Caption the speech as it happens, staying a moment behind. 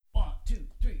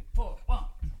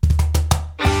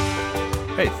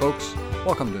Hey folks,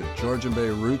 welcome to Georgian Bay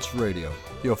Roots Radio,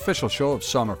 the official show of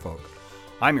Summerfolk.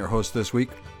 I'm your host this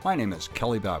week. My name is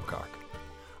Kelly Babcock.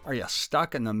 Are you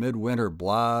stuck in the midwinter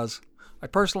blahs? I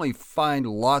personally find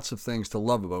lots of things to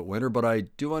love about winter, but I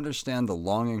do understand the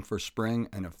longing for spring,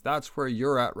 and if that's where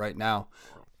you're at right now,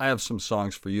 I have some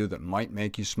songs for you that might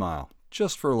make you smile,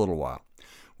 just for a little while.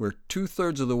 We're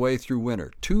 2/3 of the way through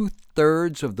winter.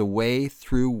 2/3 of the way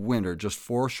through winter. Just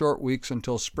 4 short weeks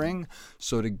until spring.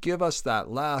 So to give us that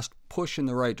last push in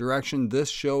the right direction, this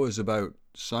show is about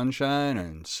sunshine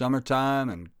and summertime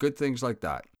and good things like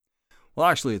that. Well,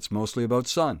 actually, it's mostly about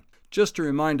sun. Just to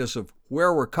remind us of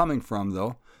where we're coming from,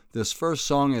 though, this first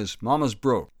song is Mama's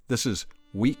Broke. This is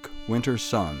Weak Winter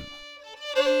Sun.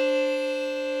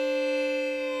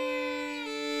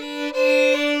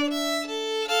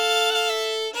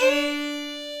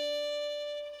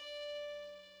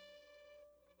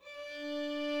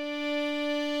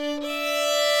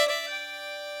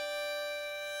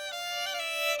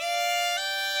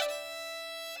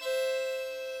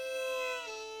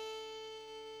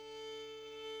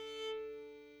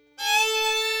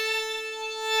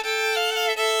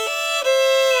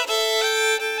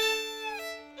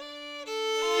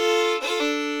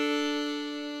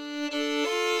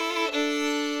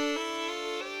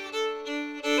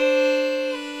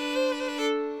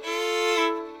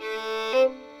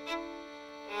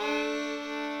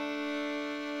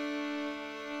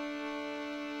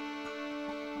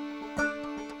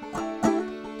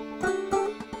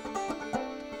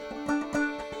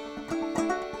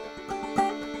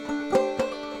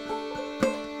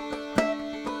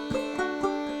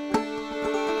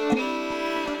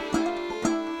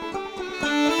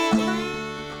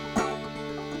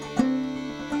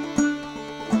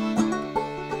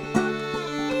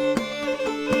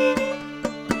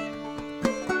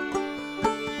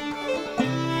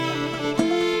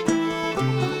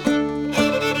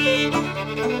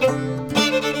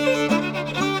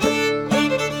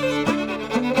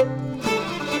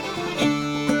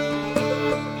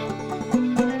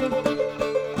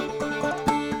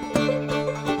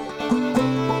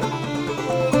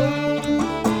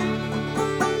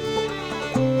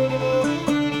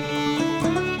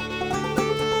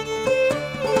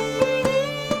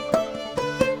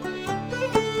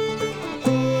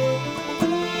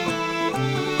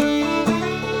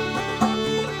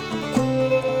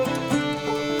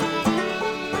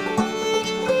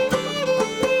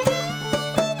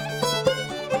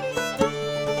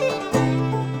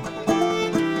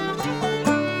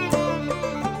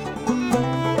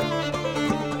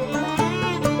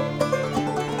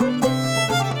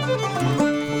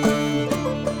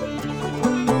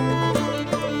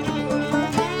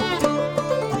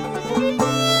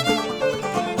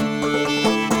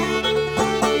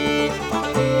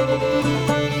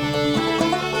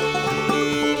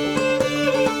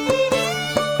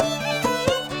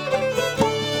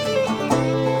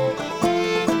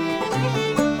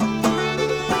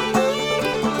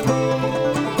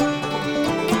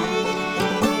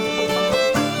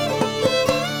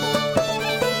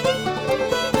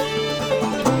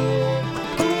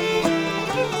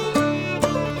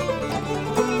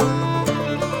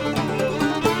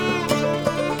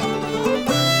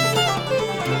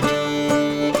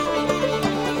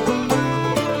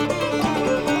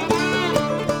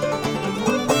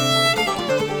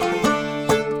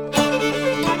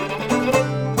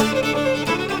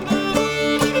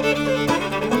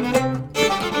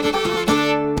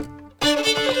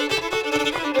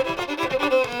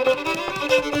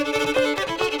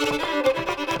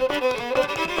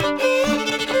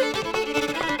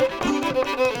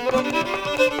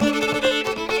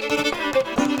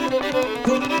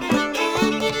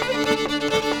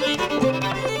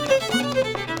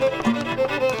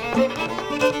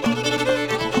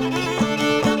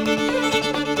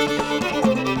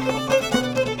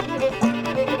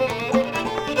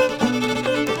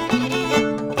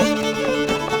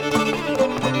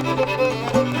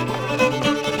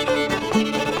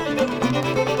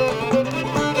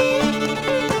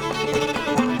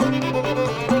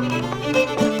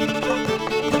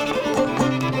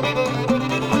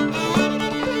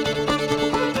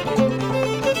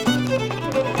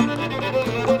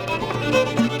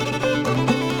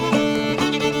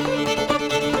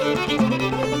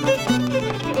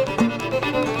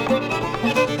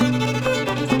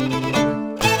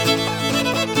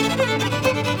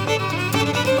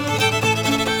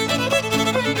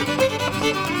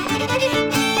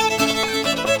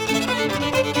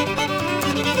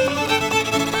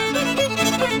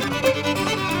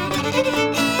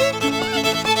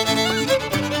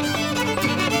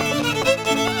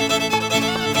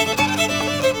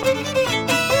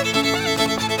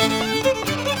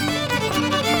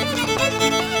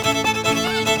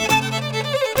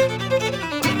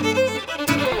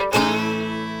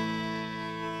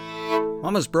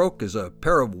 Mama's Broke is a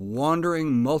pair of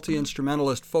wandering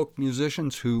multi-instrumentalist folk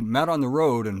musicians who met on the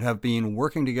road and have been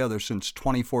working together since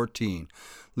 2014.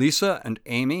 Lisa and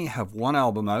Amy have one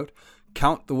album out,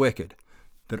 Count the Wicked,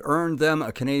 that earned them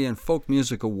a Canadian Folk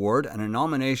Music Award and a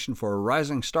nomination for a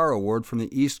Rising Star Award from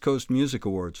the East Coast Music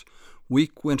Awards.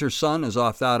 Weak Winter Sun is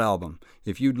off that album.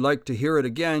 If you'd like to hear it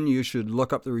again, you should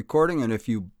look up the recording, and if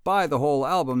you buy the whole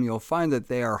album, you'll find that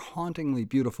they are hauntingly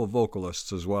beautiful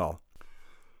vocalists as well.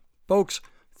 Folks,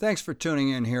 thanks for tuning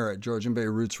in here at Georgian Bay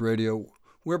Roots Radio.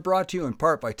 We're brought to you in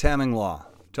part by Tamming Law.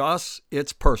 To us,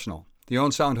 it's personal.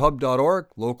 TheOwenSoundHub.org,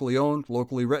 locally owned,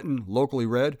 locally written, locally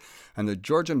read, and the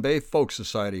Georgian Bay Folk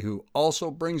Society, who also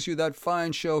brings you that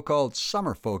fine show called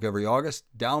Summer Folk every August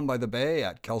down by the bay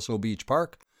at Kelso Beach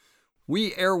Park.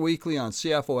 We air weekly on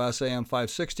CFOS AM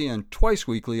 560 and twice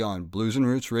weekly on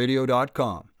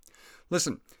bluesandrootsradio.com.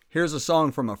 Listen, here's a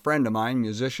song from a friend of mine,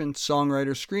 musician,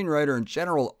 songwriter, screenwriter, and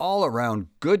general all-around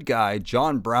good guy,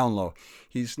 John Brownlow.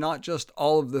 He's not just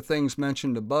all of the things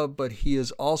mentioned above, but he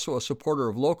is also a supporter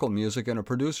of local music and a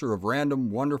producer of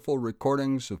random, wonderful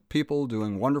recordings of people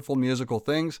doing wonderful musical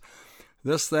things.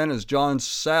 This, then, is John's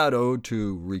sad ode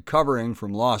to recovering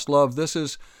from lost love. This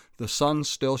is The Sun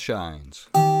Still Shines.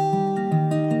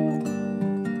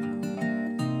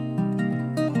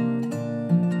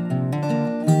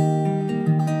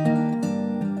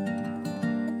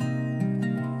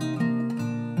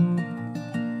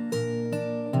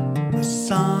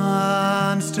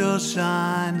 Still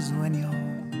shines when your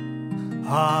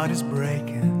heart is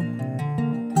breaking,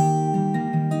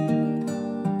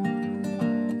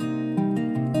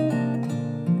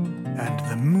 and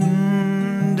the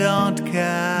moon don't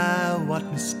care what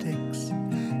mistakes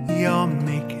you're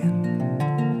making.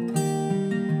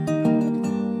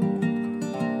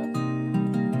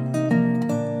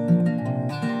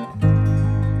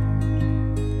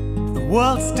 The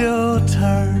world still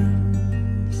turns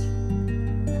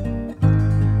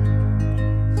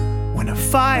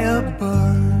fire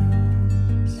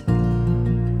burns.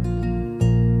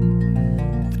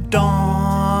 The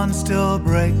dawn still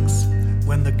breaks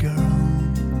when the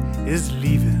girl is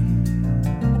leaving.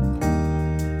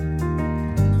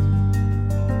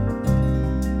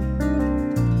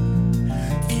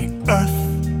 The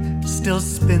earth still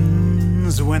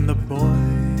spins when the boy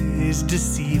is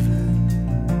deceiving.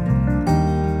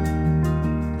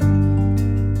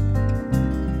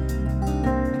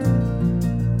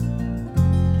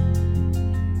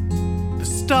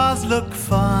 Stars look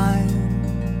fine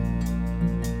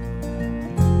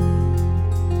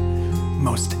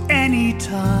most any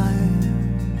time.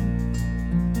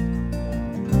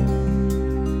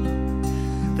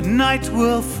 The night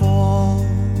will fall,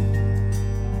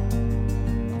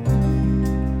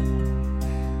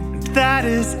 and that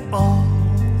is all.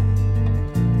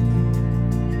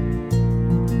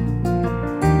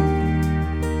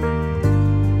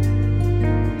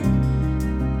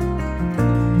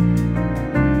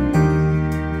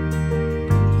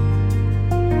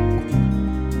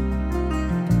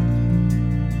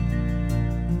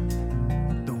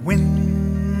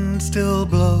 Still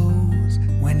blows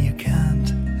when you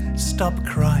can't stop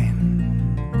crying.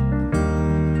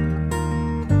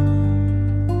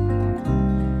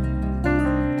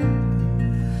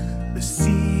 The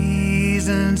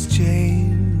seasons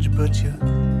change, but you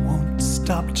won't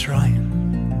stop trying.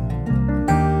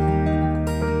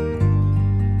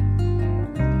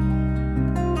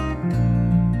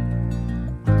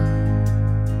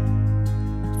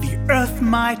 The earth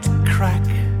might crack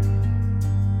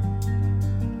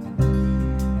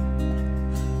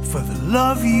for the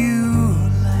love you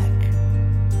lack,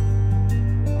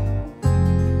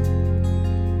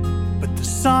 but the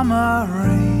summer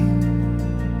rain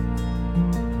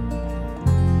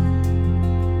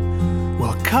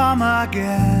will come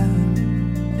again,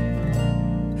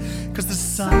 'cause the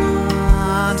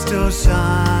sun still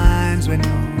shines when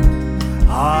your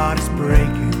heart is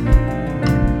breaking.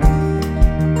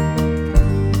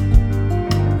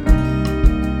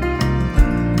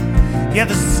 Yeah,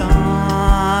 the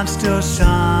sun still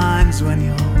shines when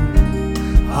your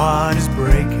heart is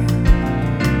breaking.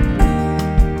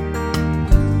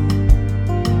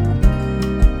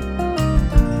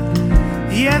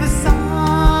 Yeah, the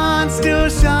sun still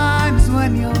shines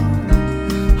when your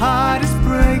heart is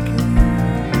breaking.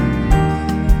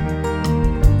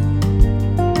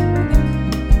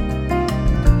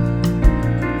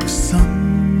 The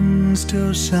sun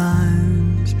still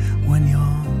shines when your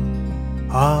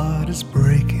heart is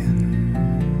breaking.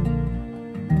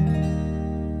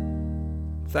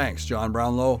 Thanks, John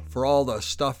Brownlow, for all the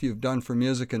stuff you've done for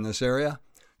music in this area.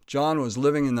 John was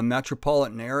living in the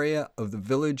metropolitan area of the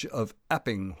village of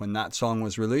Epping when that song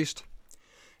was released.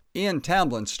 Ian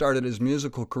Tamblyn started his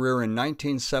musical career in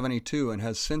 1972 and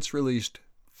has since released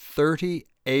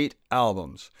 38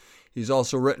 albums. He's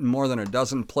also written more than a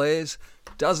dozen plays,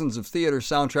 dozens of theater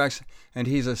soundtracks, and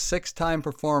he's a 6-time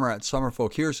performer at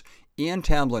Summerfolk. Here's Ian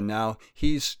Tamblyn now.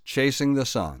 He's Chasing the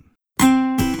Sun.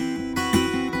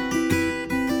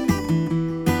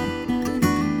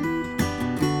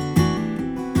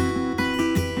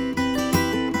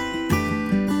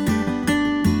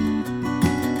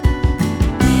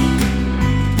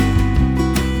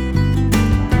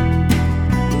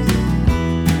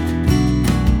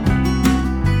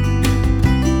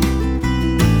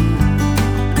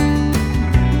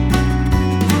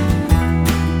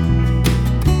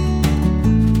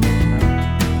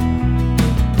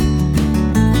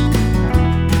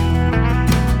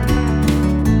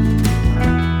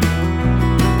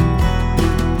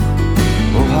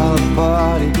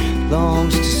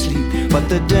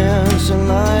 The dancing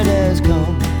light has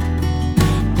come,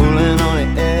 pulling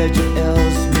on the edge of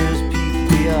Ellesmere's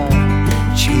Peak. We are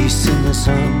chasing the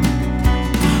sun,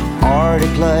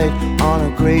 Arctic light on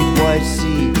a great white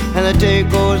sea, and the day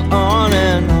goes on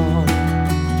and on.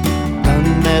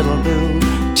 Gunmetal blue,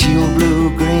 teal blue,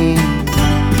 green,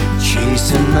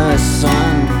 chasing the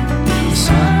sun,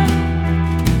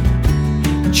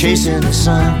 chasing the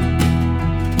sun,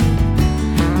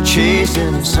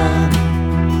 chasing the sun.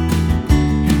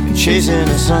 Chasing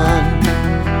the sun,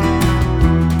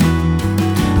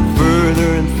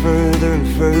 further and further and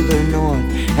further north,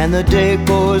 and the day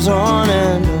goes on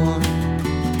and on.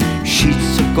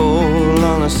 Sheets of gold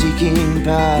on a seeking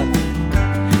path,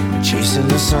 chasing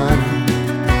the sun.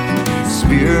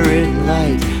 Spirit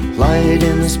light, light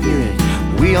in the spirit.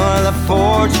 We are the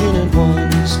fortunate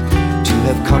ones to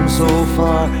have come so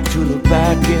far, to look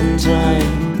back in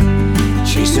time.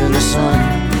 Chasing the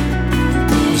sun,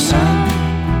 the sun.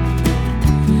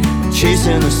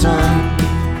 Chasing the sun,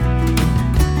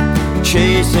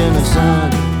 chasing the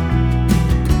sun,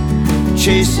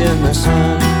 chasing the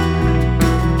sun.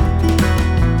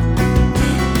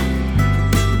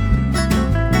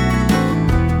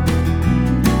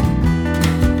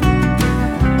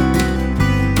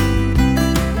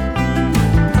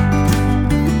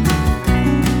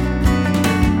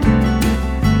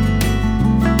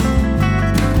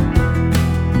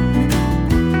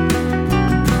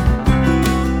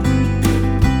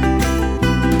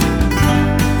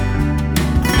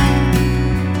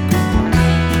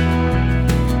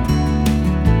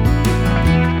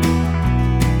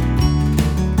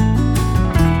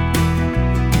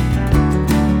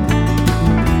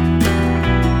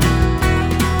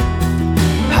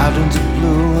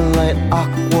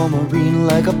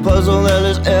 Like a puzzle that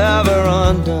is ever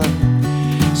undone.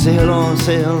 Sail on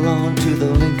to the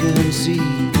Lincoln Sea,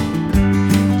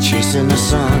 chasing the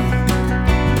sun.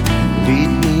 Lead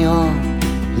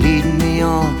me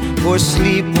on, for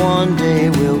sleep one day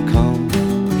will come.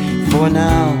 For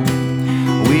now,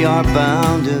 we are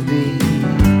bound to be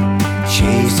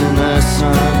chasing the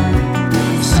sun,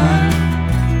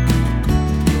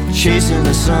 chasing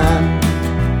the sun,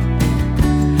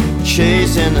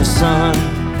 chasing the sun.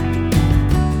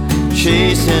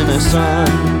 Chasing the sun.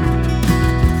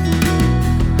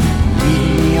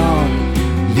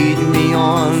 Lead me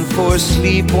on, for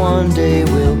sleep one day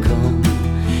will come.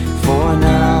 For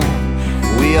now,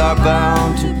 we are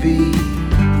bound to be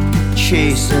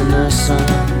chasing the sun,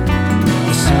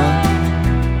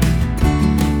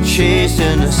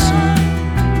 chasing the sun,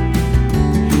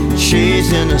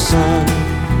 chasing the sun,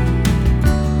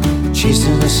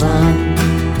 chasing the sun.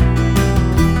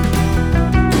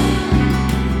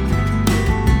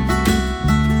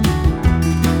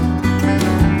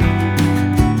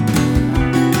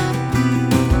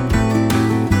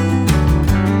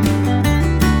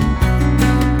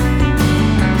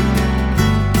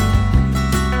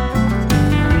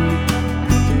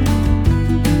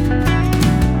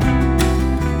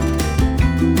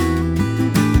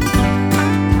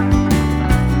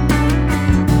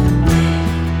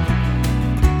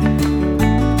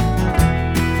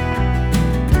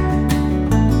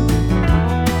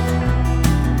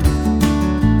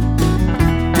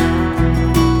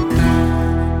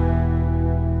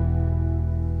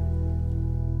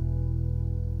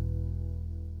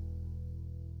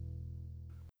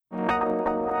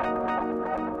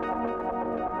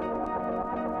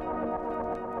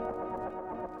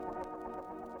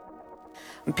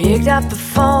 Picked up the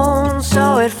phone,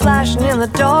 saw it flashing in the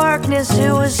darkness.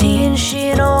 It was he and she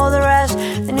and all the rest.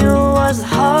 They knew it was the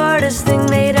hardest thing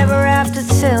they'd ever have to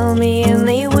tell me, and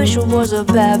they wish it was a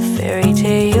bad fairy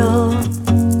tale.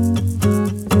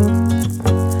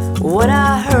 what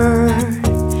I heard.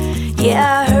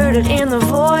 Yeah, I heard it in the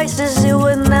voices. It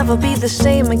would never be the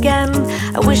same again.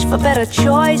 I wish for better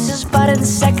choices, but in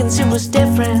seconds it was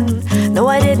different. No,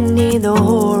 I didn't need the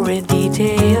horrid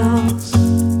details.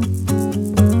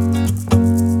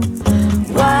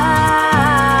 Why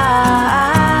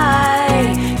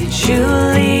did you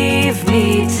leave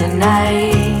me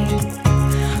tonight?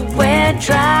 We're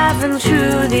driving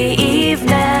through the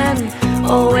evening,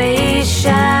 always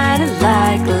shining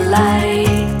like a light.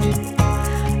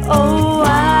 Oh,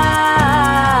 why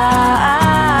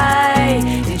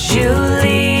did you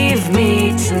leave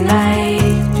me tonight?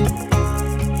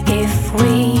 If we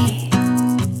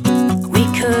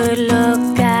could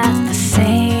look at the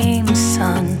same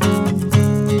sun,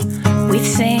 we'd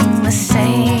sing the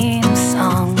same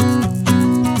song.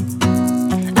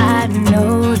 I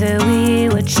know that we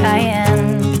were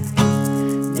trying.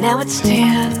 Now it's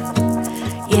 10.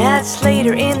 Yeah, it's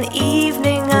later in the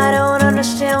evening. I don't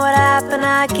understand what happened.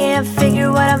 I can't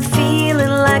figure what I'm feeling.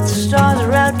 Like the stars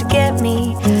are out to get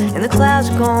me, and the clouds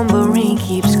are gone, but rain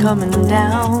keeps coming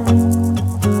down.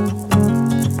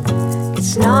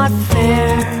 It's not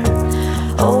fair.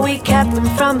 Oh, we kept them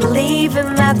from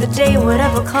believing that the day would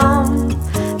ever come,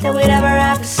 that we'd ever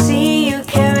have to see you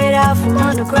carried out from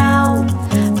underground.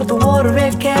 But the water,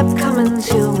 it kept coming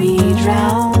till we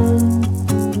drowned.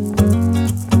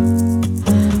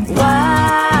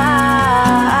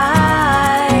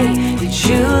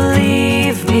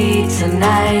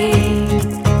 Tonight,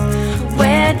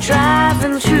 we're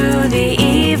driving through the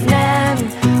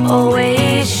evening,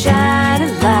 always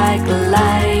shining like a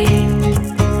light.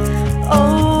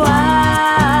 Oh, why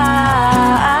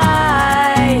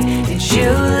did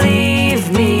you leave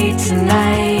me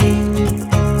tonight?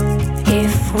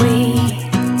 If we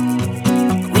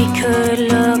could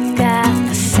look at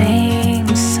the same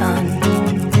sun,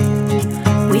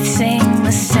 we'd sing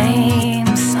the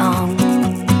same song.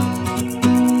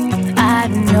 I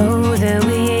know that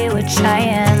we were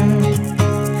trying.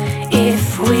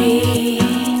 If we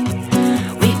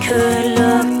could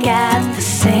look at the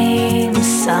same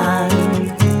sun,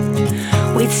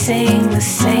 we'd sing the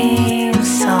same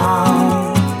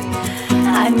song.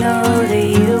 I know that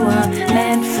you were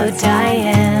meant for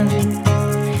dying.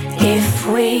 If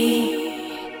we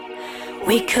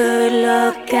could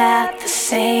look at the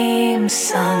same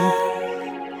sun,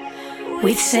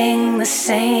 we'd sing the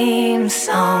same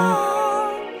song.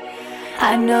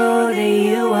 I know that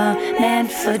you were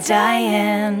meant for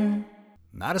dying.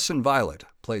 Madison Violet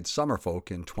played Summerfolk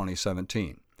in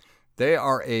 2017. They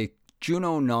are a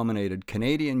Juno-nominated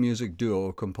Canadian music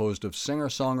duo composed of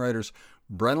singer-songwriters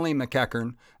Brenly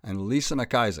McEachern and Lisa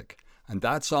McIsaac. And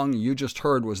that song you just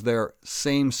heard was their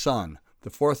Same Sun,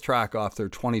 the fourth track off their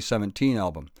 2017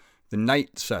 album, The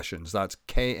Night Sessions. That's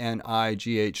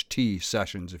KNIGHT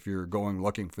Sessions if you're going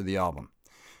looking for the album.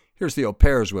 Here's the Au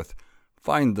Pairs with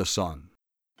Find the Sun.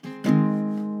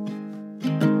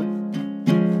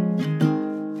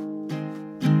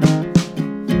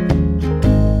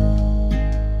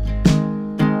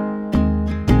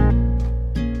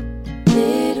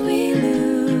 Did we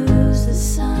lose the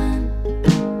sun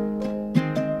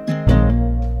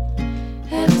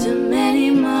after many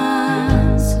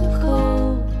months of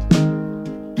cold?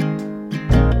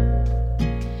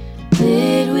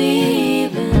 Did we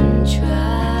even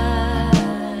try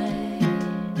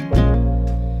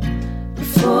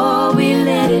before we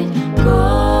let it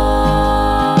go?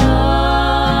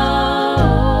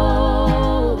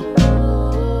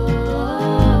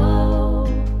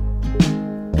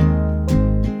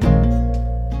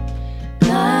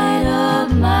 Light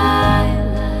of my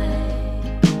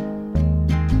life,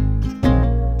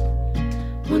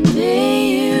 one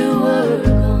day you were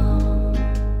gone.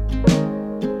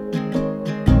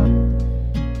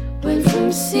 Went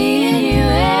from seeing you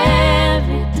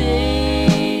every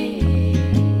day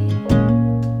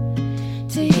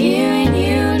to hearing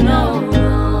you no longer.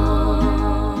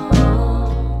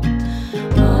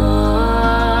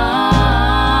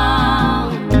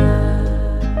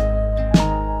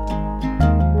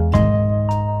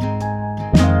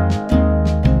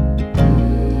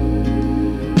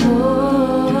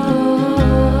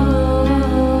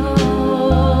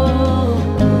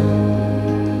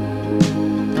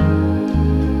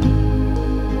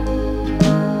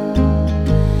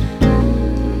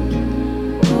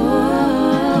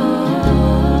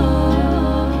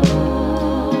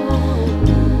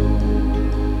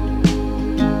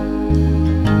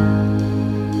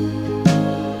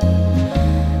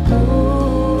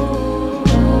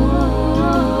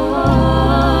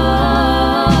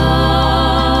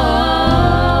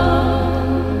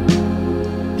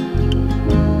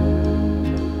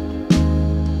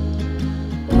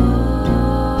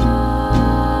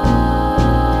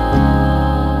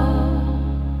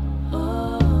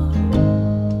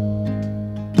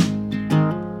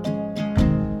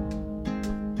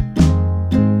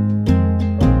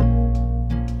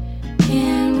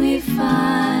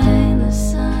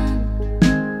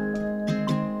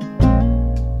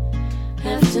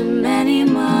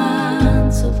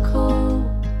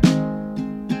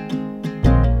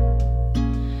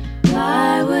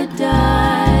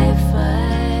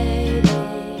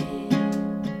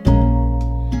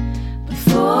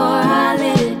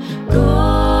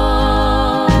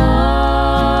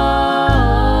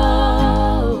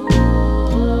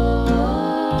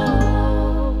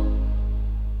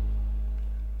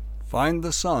 Behind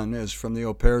the Sun is from the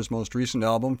Au Pair's most recent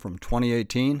album from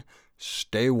 2018,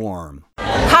 Stay Warm.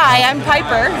 Hi, I'm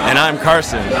Piper. And I'm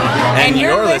Carson. And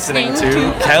you're listening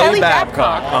to Kelly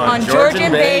Babcock on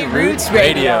Georgian Bay Roots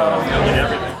Radio.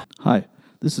 Hi,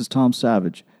 this is Tom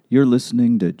Savage. You're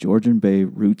listening to Georgian Bay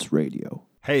Roots Radio.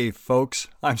 Hey folks,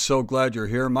 I'm so glad you're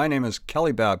here. My name is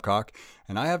Kelly Babcock,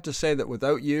 and I have to say that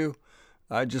without you,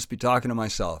 I'd just be talking to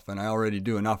myself, and I already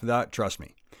do enough of that, trust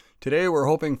me. Today we're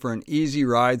hoping for an easy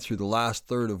ride through the last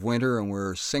third of winter, and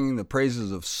we're singing the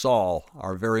praises of Sol,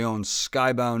 our very own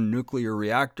skybound nuclear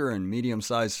reactor and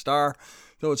medium-sized star,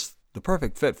 though it's the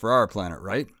perfect fit for our planet,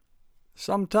 right?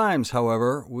 Sometimes,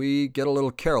 however, we get a little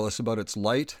careless about its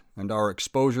light and our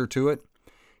exposure to it.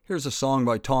 Here's a song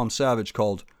by Tom Savage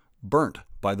called Burnt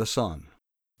by the Sun.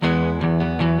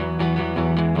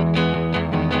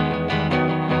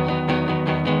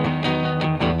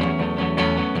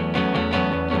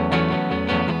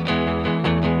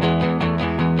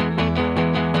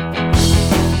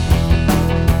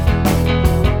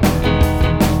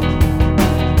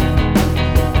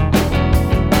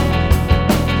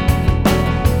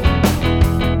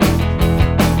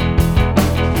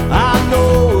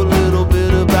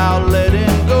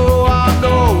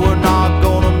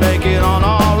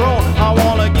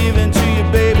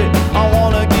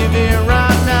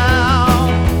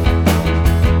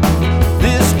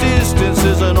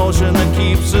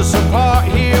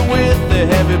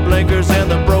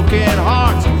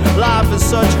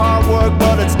 Such hard work,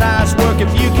 but it's nice work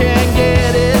if you can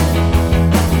get it.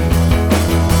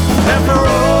 And for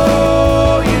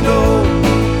all you know,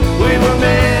 we were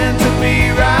meant to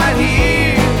be right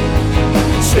here,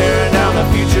 staring down the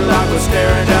future like we're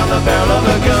staring down the barrel of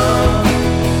a gun.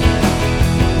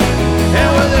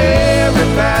 And with every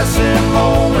passing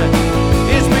moment,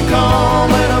 it's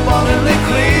becoming abundantly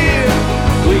clear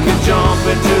we can jump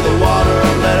into the water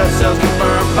and let ourselves get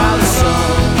burned by the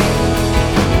sun.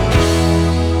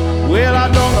 Well,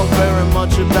 I don't know very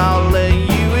much about letting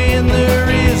you in. There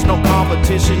is no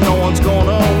competition, no one's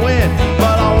gonna win.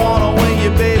 But I wanna win you,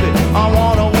 baby, I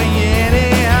wanna win you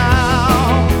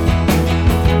anyhow.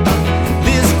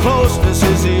 This closeness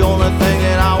is the only thing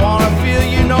that I wanna feel.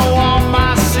 You know all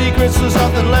my secrets, there's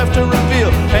nothing left to reveal.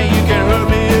 And you can hurt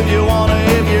me if you wanna,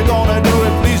 if you're gonna do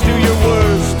it, please do your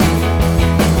worst.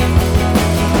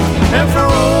 And for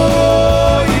all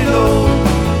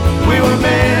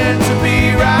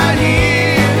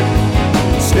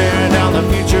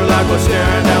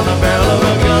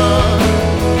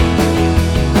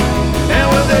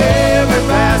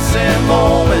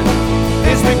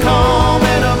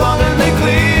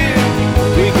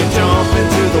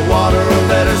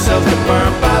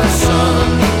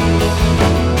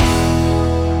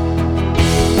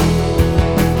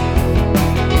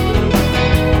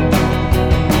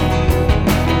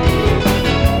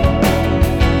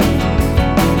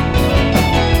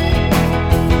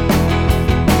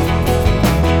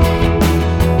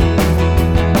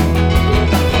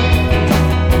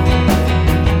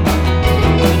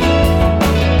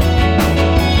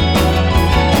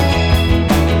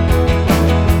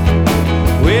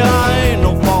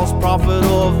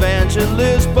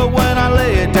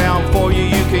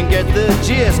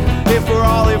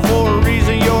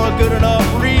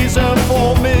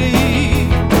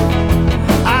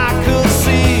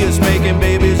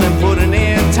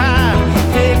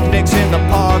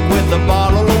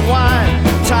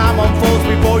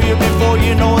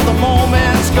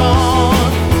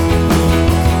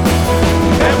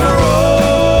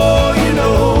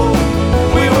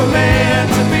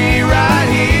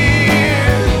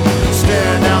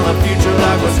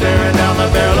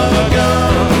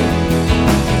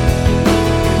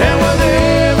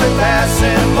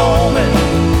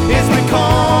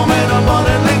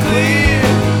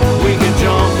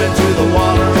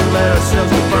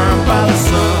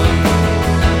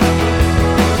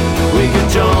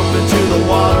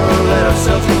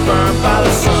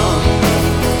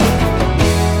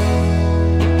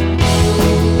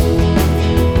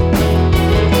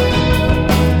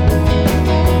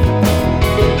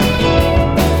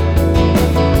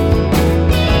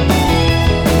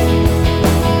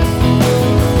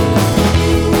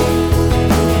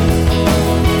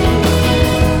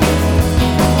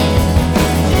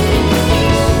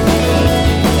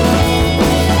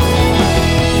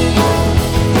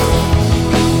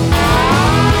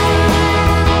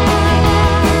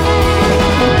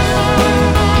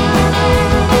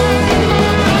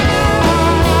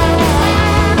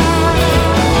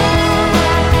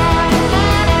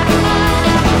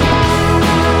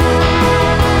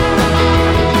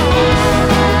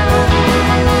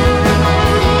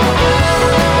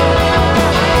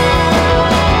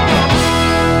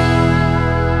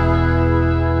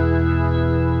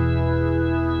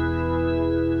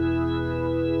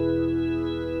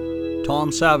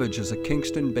Tom Savage is a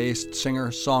Kingston-based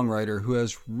singer-songwriter who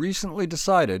has recently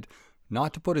decided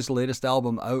not to put his latest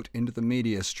album out into the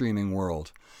media streaming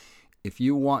world. If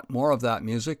you want more of that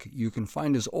music, you can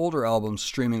find his older albums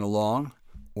streaming along,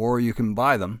 or you can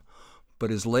buy them,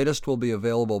 but his latest will be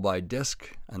available by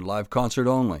disc and live concert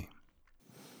only.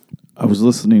 I was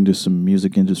listening to some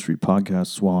music industry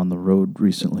podcasts while on the road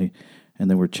recently,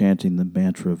 and they were chanting the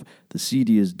mantra of the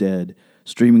CD is dead,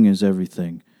 streaming is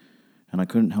everything. And I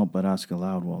couldn't help but ask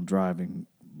aloud while driving,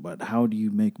 but how do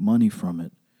you make money from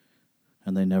it?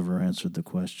 And they never answered the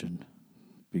question,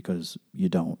 because you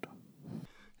don't.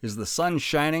 Is the sun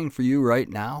shining for you right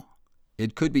now?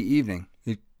 It could be evening.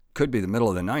 It could be the middle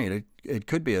of the night. It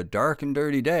could be a dark and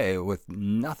dirty day with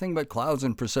nothing but clouds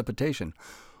and precipitation.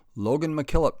 Logan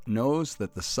McKillop knows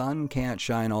that the sun can't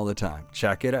shine all the time.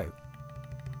 Check it out.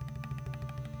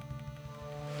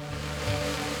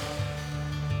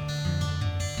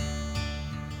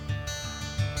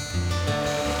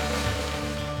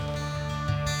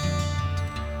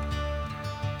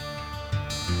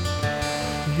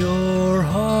 Your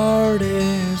heart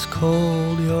is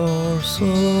cold, your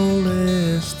soul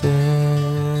is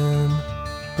thin,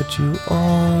 but you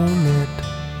own it,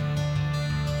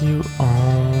 you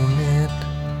own it.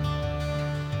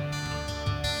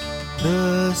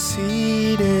 The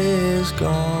seed is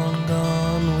gone,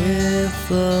 gone with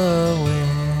the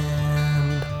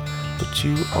wind, but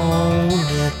you own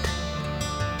it,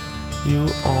 you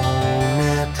own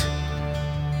it.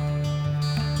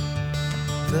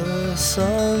 The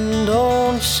sun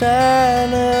don't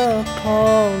shine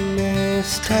upon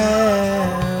this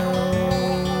town.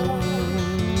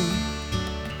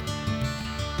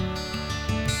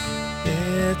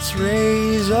 Its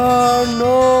rays are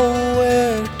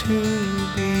nowhere to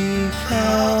be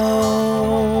found.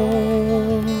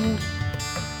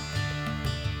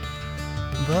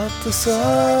 But the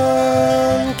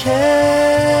sun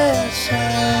can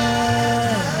shine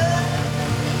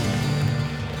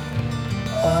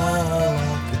all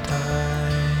of the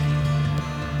time.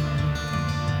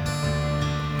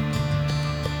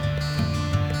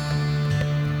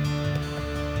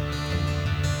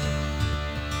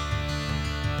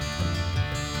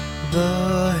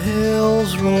 The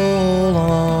hills roll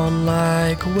on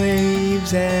like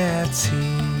waves at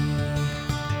sea.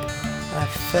 I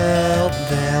felt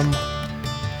them.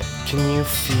 Can you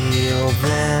feel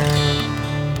them?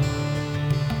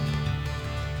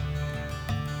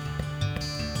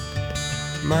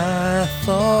 My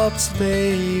thoughts,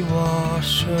 they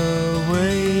wash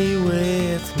away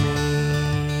with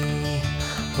me,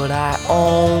 but I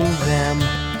own them,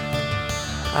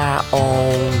 I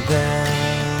own them.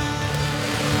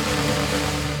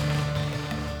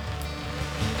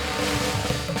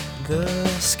 The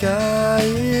sky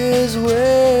is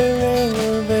wearing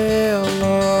a veil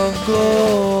of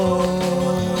gold,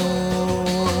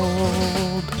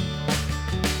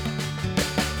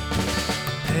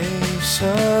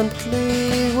 patiently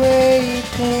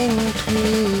waiting to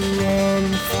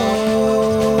unfold.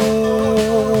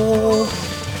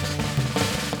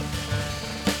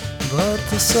 But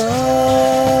the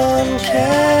sun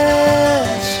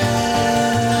can't shine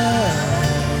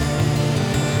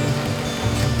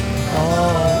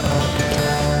all of the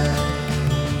time.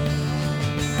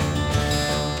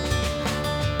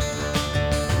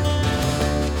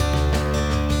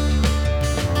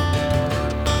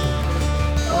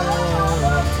 All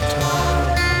of the time.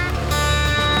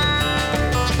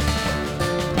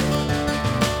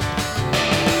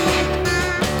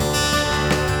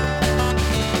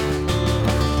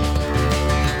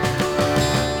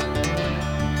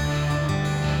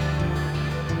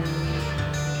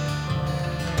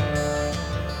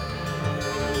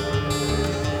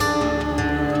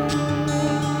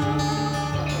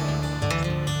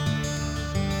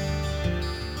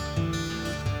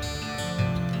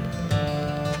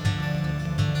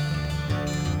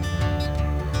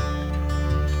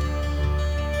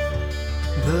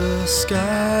 The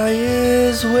sky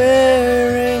is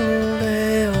wearing a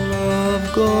veil of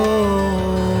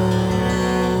gold,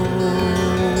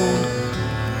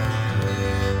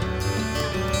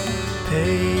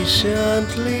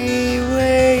 patiently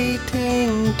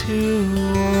waiting to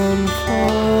unfold.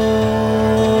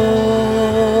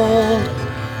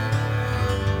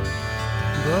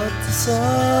 But the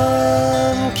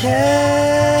sun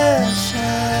can't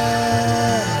shine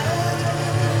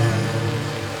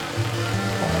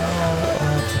all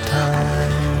of the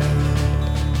time.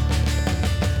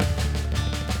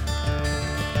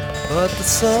 But the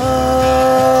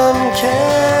sun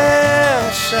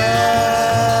can't shine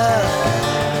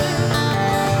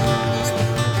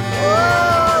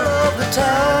all of the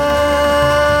time.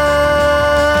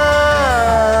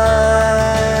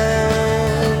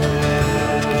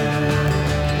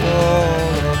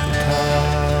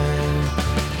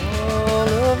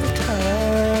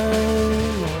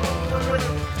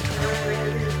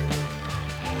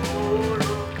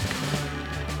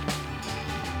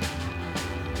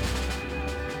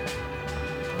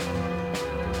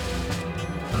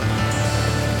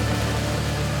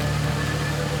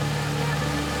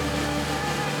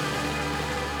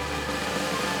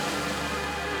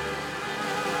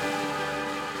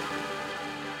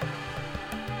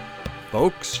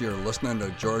 folks. You're listening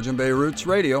to Georgian Bay Roots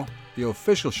Radio, the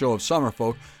official show of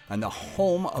Summerfolk and the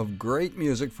home of great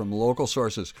music from local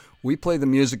sources. We play the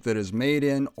music that is made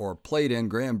in or played in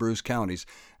Grey and Bruce counties,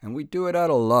 and we do it out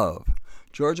of love.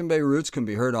 Georgian Bay Roots can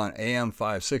be heard on AM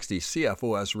 560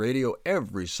 CFOS radio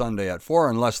every Sunday at 4,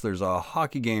 unless there's a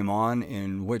hockey game on,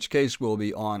 in which case we'll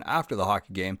be on after the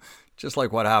hockey game, just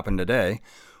like what happened today.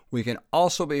 We can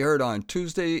also be heard on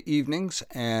Tuesday evenings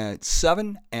at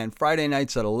 7 and Friday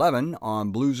nights at 11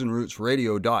 on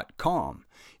bluesandrootsradio.com.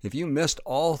 If you missed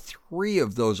all 3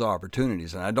 of those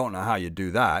opportunities, and I don't know how you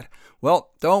do that,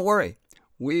 well, don't worry.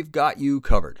 We've got you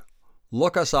covered.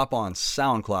 Look us up on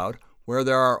SoundCloud, where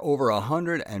there are over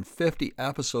 150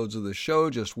 episodes of the show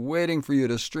just waiting for you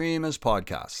to stream as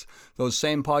podcasts. Those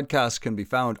same podcasts can be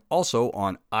found also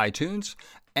on iTunes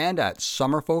and at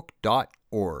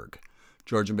summerfolk.org.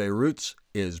 Georgian Bay Roots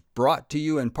is brought to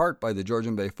you in part by the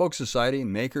Georgian Bay Folk Society,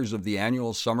 makers of the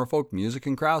annual Summerfolk Music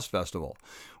and Crafts Festival.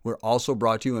 We're also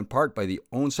brought to you in part by the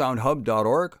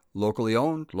ownsoundhub.org, locally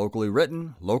owned, locally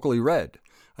written, locally read.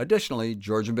 Additionally,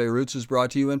 Georgian Bay Roots is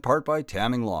brought to you in part by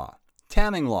Tamming Law.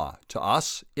 Tamming Law, to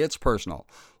us, it's personal.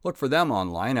 Look for them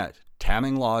online at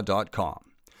tamminglaw.com.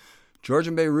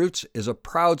 Georgian Bay Roots is a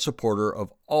proud supporter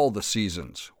of all the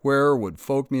seasons. Where would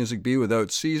folk music be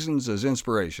without seasons as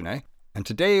inspiration, eh? And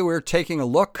today we're taking a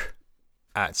look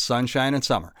at sunshine and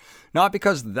summer. Not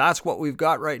because that's what we've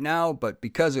got right now, but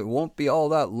because it won't be all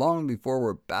that long before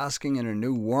we're basking in a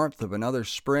new warmth of another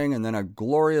spring, and then a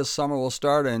glorious summer will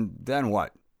start, and then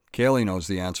what? Kaylee knows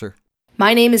the answer.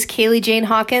 My name is Kaylee Jane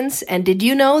Hawkins, and did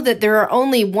you know that there are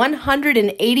only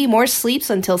 180 more sleeps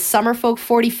until Summerfolk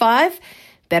 45?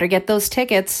 Better get those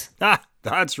tickets. Ah,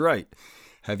 that's right.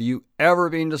 Have you ever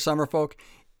been to Summerfolk?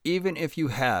 Even if you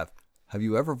have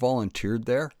you ever volunteered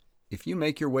there? If you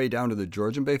make your way down to the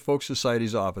Georgian Bay Folk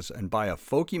Society's office and buy a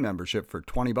Folky membership for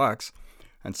 $20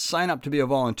 and sign up to be a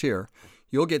volunteer,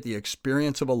 you'll get the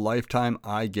experience of a lifetime,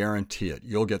 I guarantee it.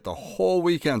 You'll get the whole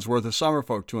weekend's worth of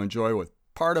Summerfolk to enjoy, with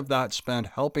part of that spent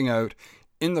helping out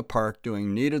in the park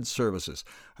doing needed services.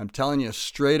 I'm telling you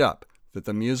straight up that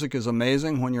the music is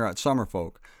amazing when you're at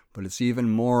Summerfolk, but it's even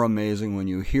more amazing when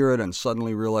you hear it and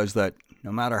suddenly realize that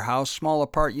no matter how small a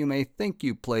part you may think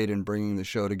you played in bringing the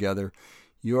show together,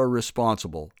 you are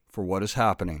responsible for what is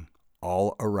happening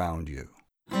all around you.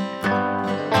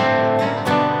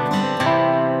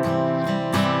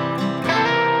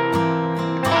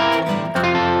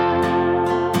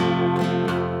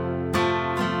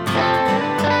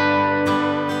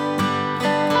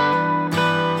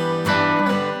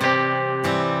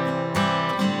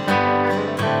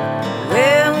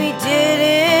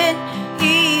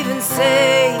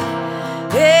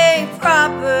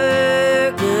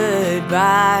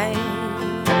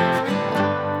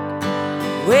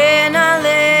 When I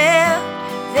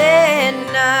left that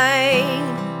night,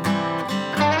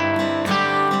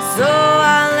 so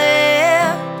I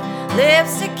left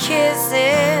lipstick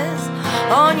kisses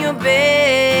on your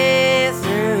bathroom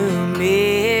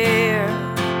mirror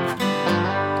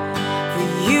for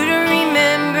you to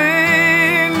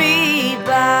remember me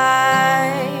by.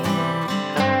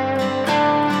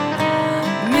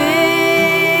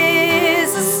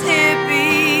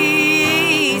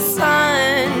 Mississippi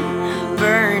sun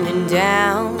burning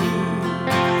down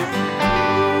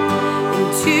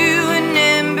into an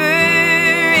ember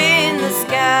in the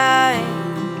sky.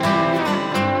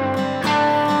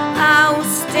 I was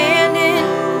standing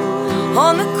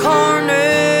on the corner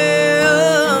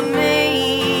of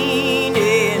Main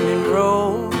and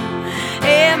Road,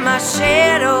 and my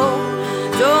shadow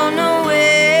don't know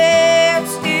where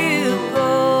to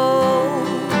go,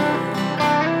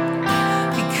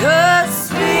 because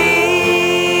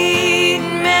sweet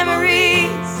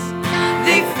memories,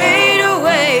 they fade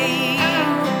away.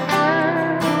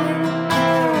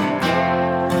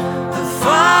 The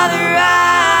farther I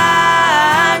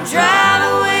drive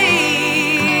away,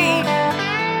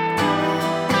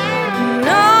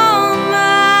 no,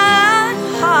 my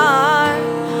heart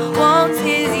wants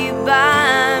you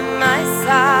by my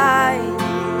side,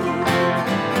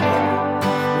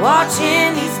 watching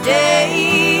these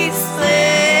days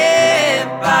slip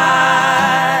by.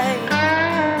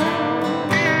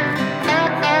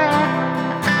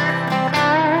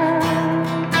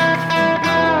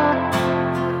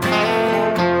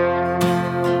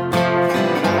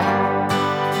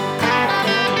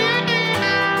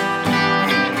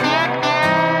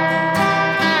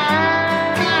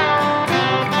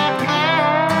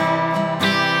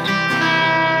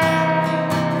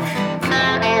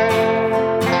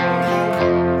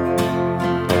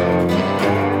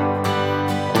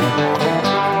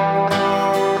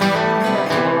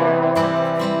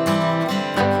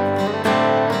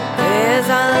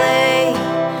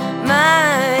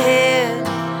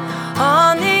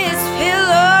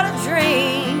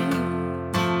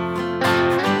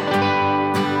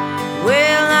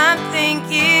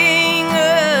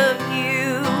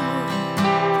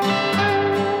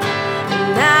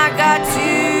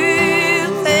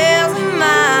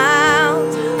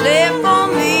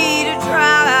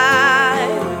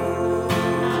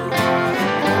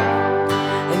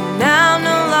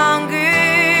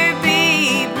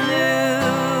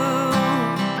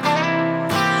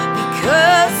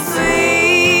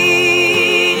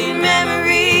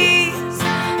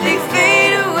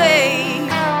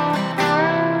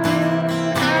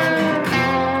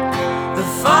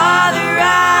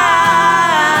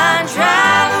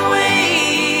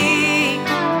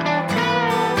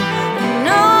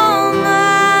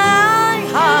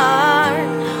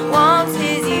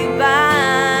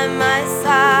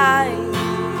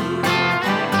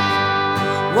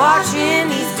 watching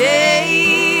these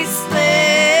days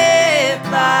slip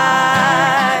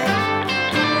by.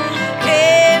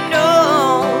 And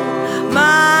oh,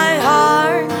 my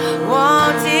heart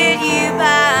wanted you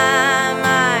by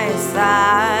my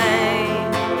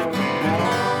side,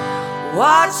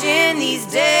 watching these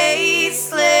days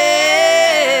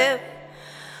slip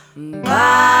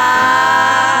by.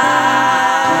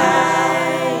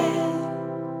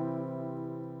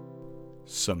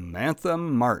 Samantha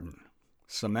Martin.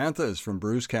 Samantha is from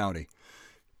Bruce County,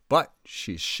 but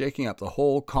she's shaking up the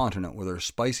whole continent with her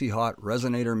spicy hot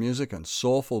resonator music and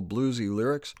soulful bluesy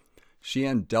lyrics. She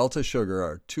and Delta Sugar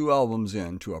are 2 albums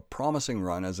in to a promising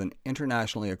run as an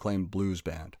internationally acclaimed blues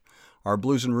band. Our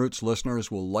Blues and Roots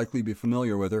listeners will likely be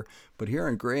familiar with her, but here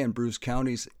in Grey and Bruce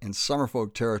counties in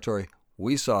Summerfolk territory,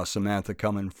 we saw Samantha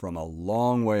coming from a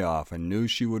long way off and knew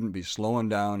she wouldn't be slowing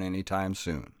down anytime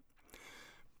soon.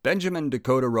 Benjamin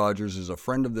Dakota Rogers is a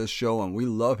friend of this show, and we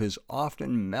love his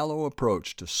often mellow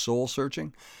approach to soul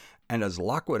searching, and as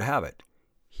luck would have it,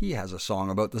 he has a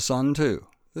song about the sun too.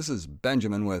 This is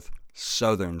Benjamin with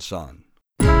Southern Sun.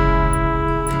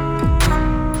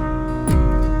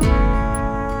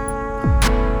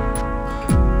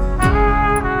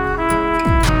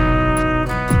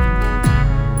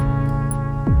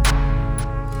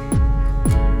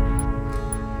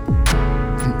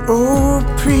 Oh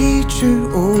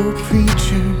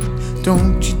preacher,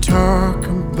 don't you talk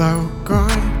about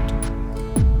God,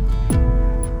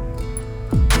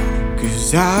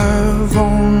 'cause I've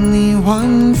only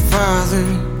one Father,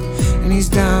 and He's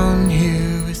down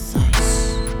here with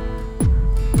us.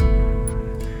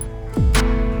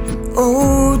 And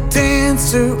oh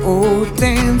dancer,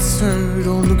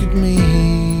 don't look at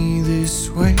me this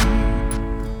way.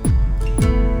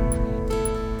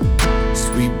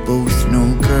 We both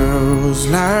know girls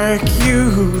like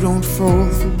you don't fall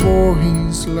for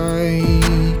boys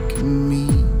like me.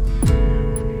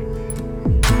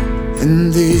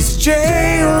 And this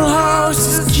jailhouse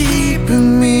is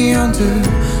keeping me under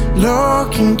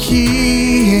lock and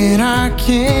key, and I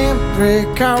can't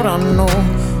break out, I know,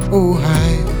 oh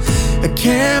I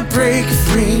can't break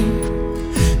free.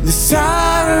 The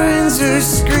sirens are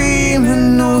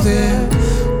screaming, no they're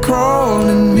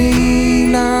calling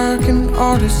me like an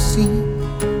odyssey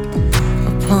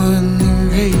upon the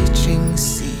raging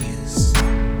seas.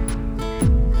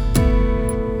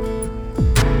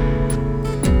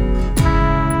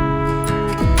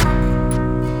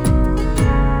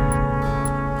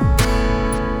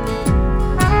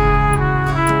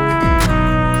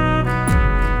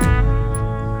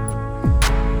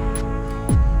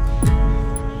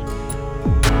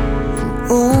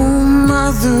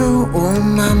 Oh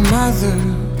my mother,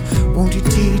 won't you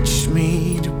teach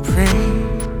me to pray?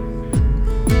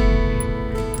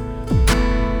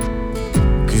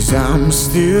 'Cause I'm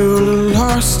still a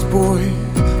lost boy,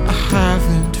 I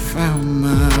haven't found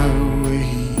my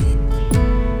way.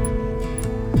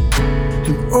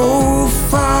 And oh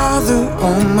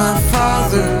my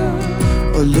Father,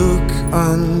 oh look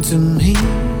unto me.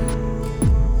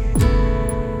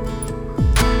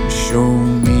 Show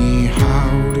me how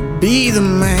to be the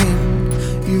man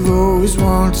you've always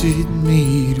wanted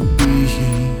me to be.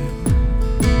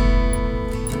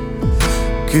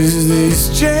 'Cause this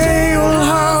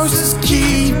jailhouse is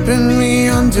keeping me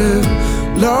under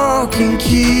lock and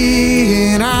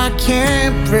key, and I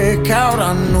can't break out,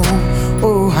 I know,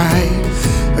 oh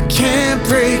I can't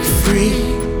break free.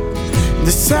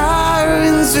 The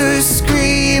sirens are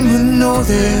screaming, no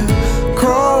they're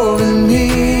calling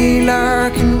me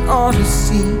like an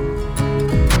odyssey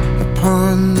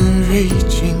upon the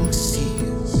raging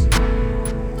seas.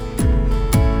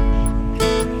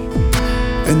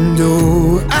 And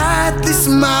oh, Atlas,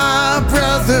 my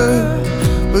brother,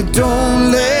 but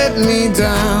don't let me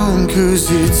down, 'cause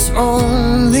it's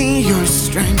only your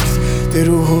strength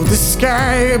that'll hold the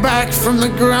sky back from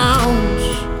the ground.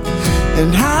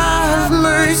 And have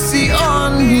mercy on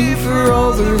me for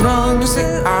all the wrongs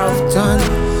that I've done,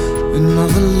 and all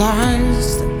the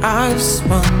lies that I've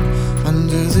spun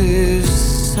under this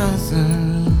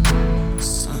southern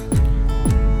sun.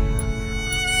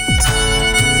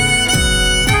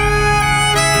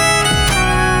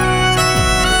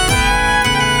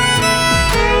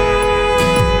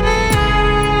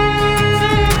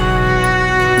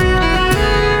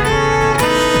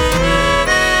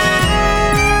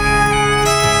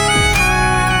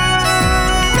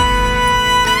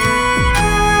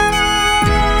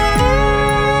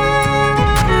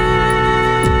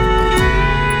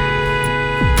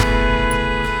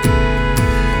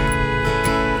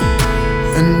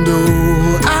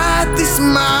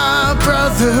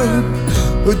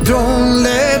 but don't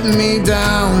let me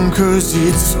down, 'cause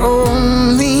it's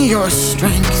only your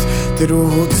strength that'll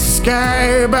hold the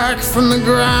sky back from the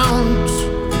ground.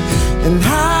 And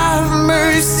have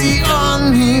mercy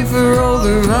on me for all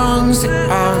the wrongs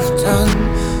that I've done,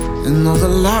 and all the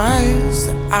lies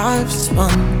that I've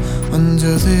spun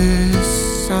under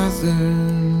this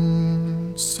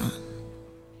southern sun.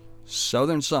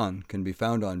 Southern Sun can be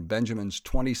found on Benjamin's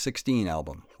 2016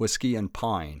 album, Whiskey and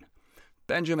Pine.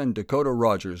 Benjamin Dakota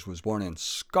Rogers was born in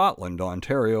Scotland,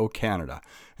 Ontario, Canada,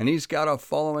 and he's got a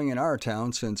following in our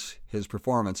town since his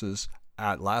performances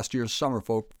at last year's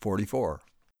Summerfolk 44.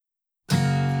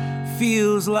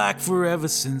 Feels like forever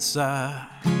since I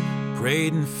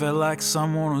prayed and felt like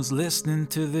someone was listening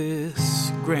to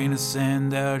this grain of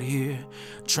sand out here,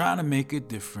 trying to make a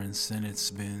difference. And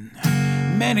it's been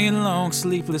many long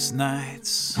sleepless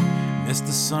nights, missed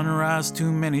the sunrise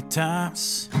too many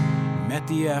times, met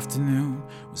the afternoon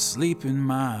with sleep in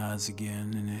my eyes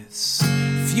again. And it's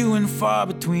few and far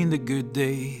between the good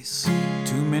days,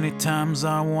 too many times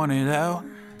I wanted out.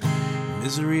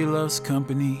 Misery loves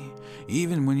company,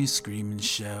 even when you scream and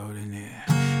shout. And it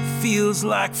feels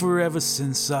like forever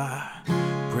since I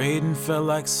prayed and felt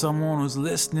like someone was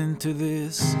listening to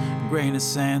this grain of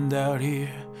sand out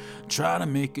here, try to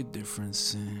make a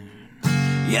difference. And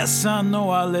yes, I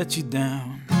know I let you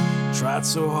down, tried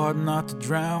so hard not to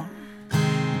drown.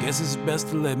 Guess it's best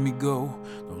to let me go,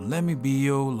 don't let me be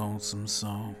your lonesome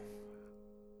song.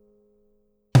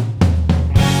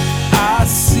 I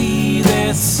see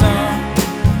that sun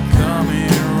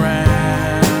coming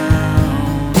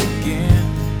around again.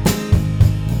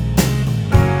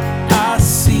 I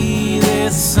see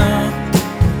that sun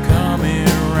coming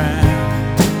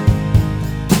around.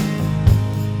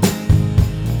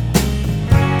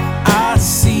 I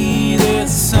see that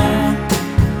sun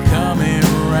coming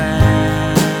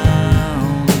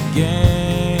around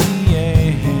again.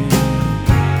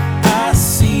 I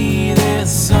see that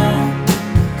sun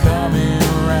coming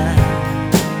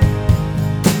around.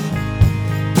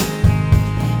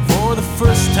 For the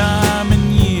first time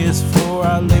in years, before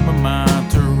I lay my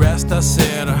mind to rest, I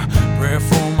said a prayer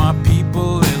for my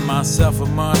people and myself. I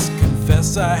must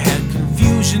confess I had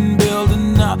confusion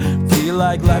building up, feel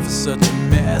like life is such a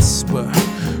mess, but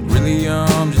really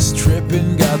I'm just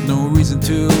tripping, got no reason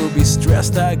to be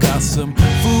stressed. I got some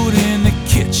food in the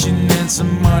kitchen and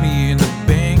some money in the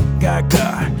bank. I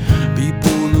got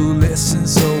people who listen,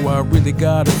 so I really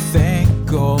gotta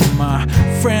thank all my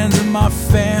friends and my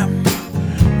fam.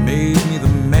 Made me the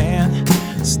man.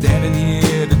 Standing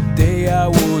here today, I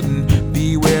wouldn't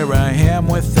be where I am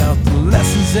without the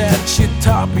lessons that you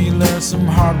taught me. Learned some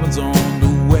hard ones on the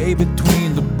way,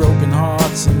 between the broken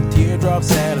hearts and teardrops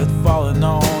that had fallen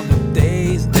on the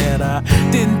days that I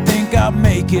didn't think I'd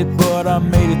make it, but I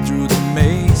made it through the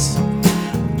maze.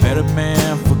 Better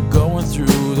man for going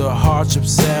through the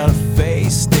hardships that I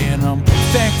faced, and I'm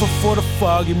thankful for the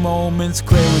foggy moments,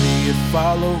 clarity it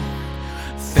followed.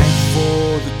 Thankful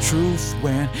for the truth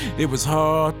when it was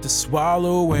hard to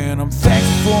swallow, and I'm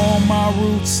thankful for my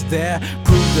roots that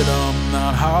prove that I'm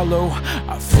not hollow.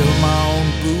 I fill my own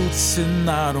boots and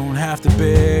I don't have to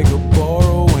beg or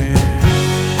borrow. And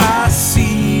I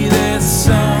see that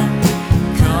sun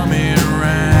coming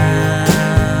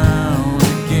around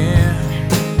again.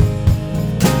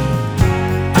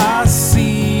 I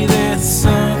see that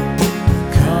sun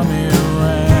coming around.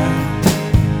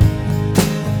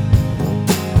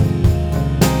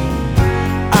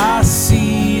 I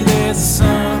see that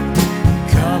sun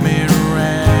coming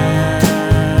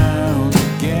around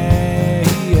again.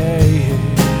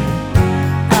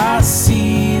 I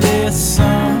see that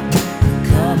sun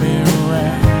coming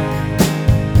around.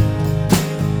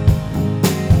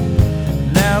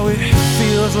 Now it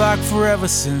feels like forever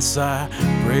since I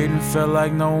prayed and felt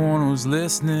like no one was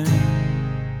listening.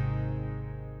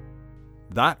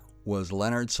 That was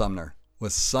Leonard Sumner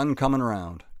with Sun Comin'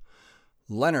 Around.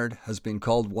 Leonard has been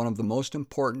called one of the most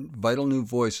important, vital new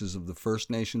voices of the First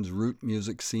Nations root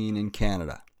music scene in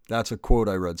Canada. That's a quote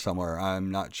I read somewhere.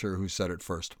 I'm not sure who said it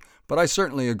first, but I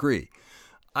certainly agree.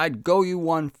 I'd go you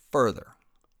one further.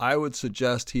 I would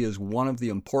suggest he is one of the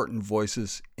important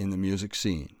voices in the music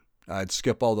scene. I'd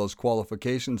skip all those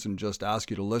qualifications and just ask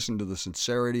you to listen to the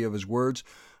sincerity of his words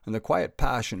and the quiet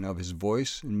passion of his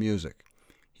voice and music.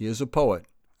 He is a poet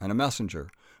and a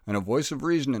messenger, and a voice of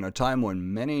reason in a time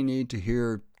when many need to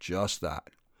hear just that.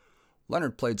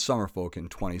 Leonard played Summerfolk in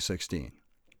 2016.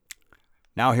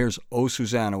 Now here's Oh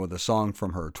Susanna with a song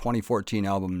from her 2014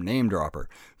 album Name Dropper.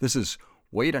 This is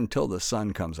Wait Until the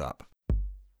Sun Comes Up.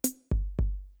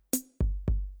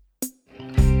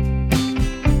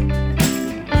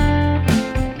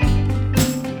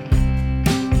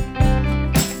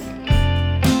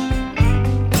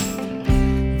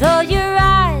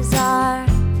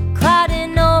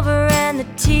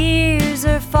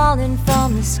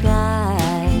 the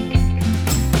sky.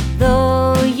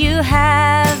 Though you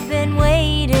have been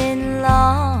waiting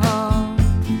long,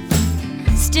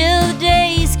 still the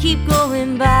days keep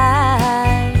going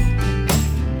by.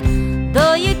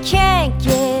 Though you can't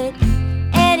get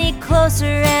any closer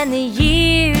and the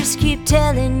years keep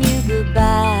telling you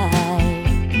goodbye,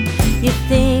 you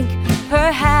think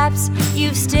perhaps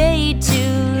you've stayed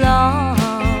too long.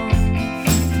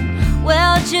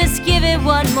 Well, just give it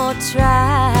one more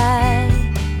try.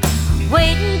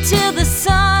 Wait until the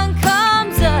sun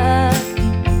comes up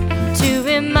to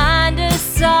remind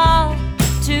us all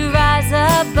to rise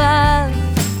above.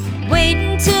 Wait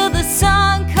until the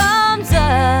sun comes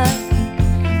up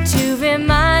to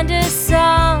remind us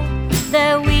all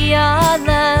that we are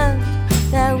loved,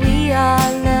 that we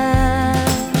are loved.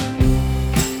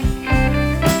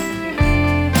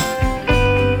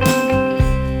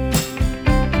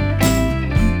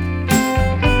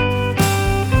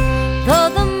 Though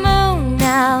the moon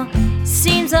now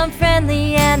seems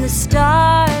unfriendly and the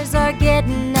stars are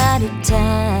getting out of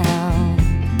town,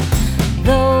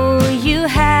 though you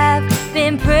have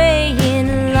been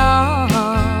praying long,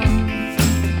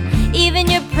 even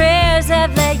your prayers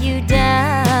have let you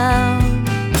down.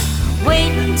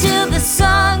 Wait until the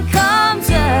sun comes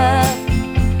up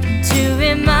to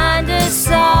remind us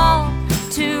all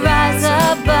to rise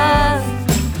above.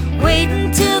 Wait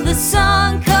until the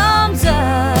sun comes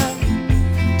up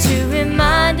to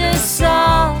remind us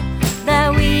all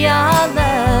that we are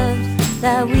loved,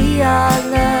 that we are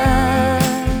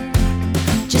loved.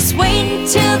 Just wait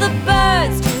until the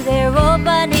birds do their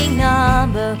opening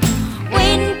number.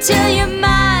 Wait until your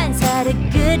mind's had a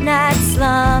good night's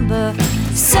slumber.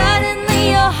 Suddenly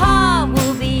your heart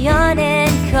will be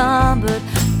unencumbered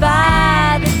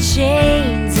by the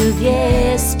chains of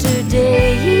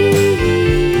yesterday.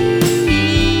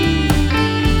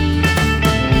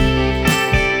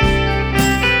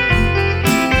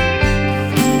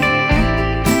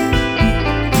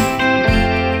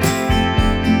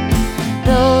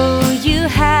 Though you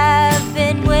have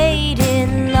been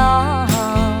waiting long,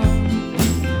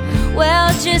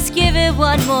 well, just give it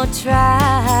one more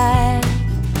try.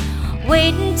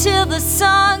 Wait until the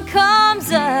sun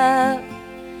comes up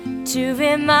to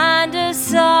remind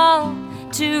us all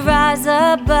to rise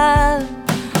above.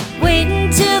 Wait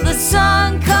until the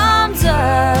sun comes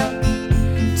up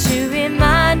to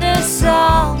remind us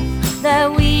all that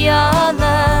we are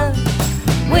loved.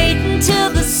 Wait until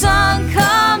the sun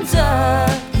comes up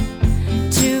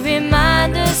to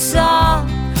remind us all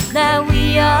that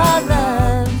we are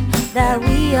loved, that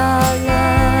we are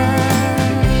loved.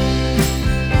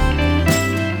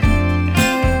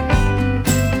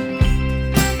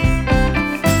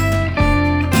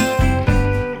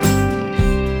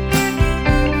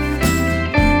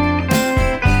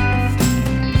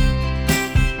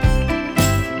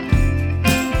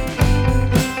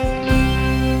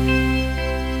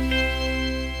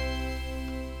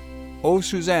 Oh,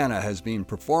 Susanna has been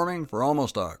performing for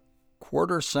almost a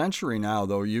quarter century now,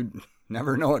 though you'd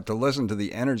never know it to listen to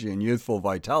the energy and youthful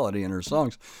vitality in her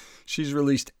songs. She's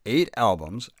released 8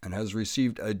 albums and has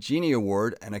received a Genie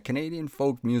Award and a Canadian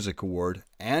Folk Music Award,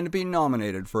 and been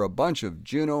nominated for a bunch of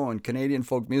Juno and Canadian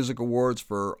Folk Music Awards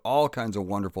for all kinds of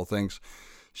wonderful things.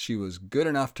 She was good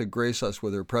enough to grace us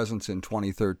with her presence in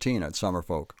 2013 at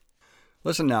Summerfolk.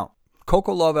 Listen now.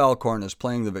 Coco Love Alcorn is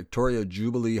playing the Victoria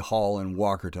Jubilee Hall in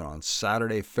Walkerton on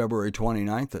Saturday, February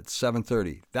 29th at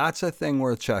 7:30. That's a thing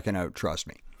worth checking out, trust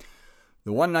me.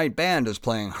 The One Night Band is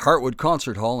playing Heartwood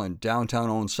Concert Hall in downtown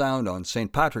Owen Sound on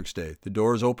St. Patrick's Day. The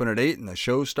doors open at 8 and the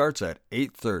show starts at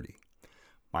 8:30.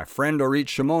 My friend Orit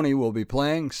Shimoni will be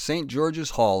playing St.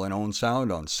 George's Hall in Owen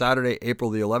Sound on Saturday,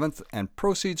 April the 11th, and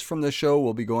proceeds from the show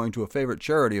will be going to a favorite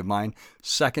charity of mine,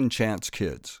 Second Chance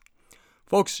Kids.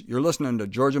 Folks, you're listening to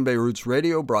Georgian Bay Roots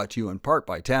Radio, brought to you in part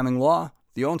by Tamming Law,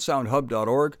 the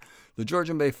OwenSoundHub.org, the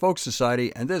Georgian Bay Folk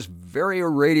Society, and this very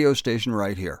radio station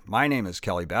right here. My name is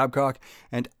Kelly Babcock,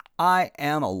 and I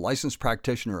am a licensed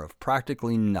practitioner of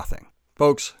practically nothing.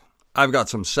 Folks, I've got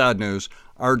some sad news.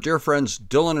 Our dear friends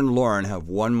Dylan and Lauren have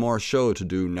one more show to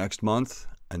do next month,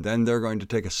 and then they're going to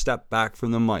take a step back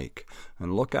from the mic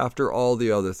and look after all the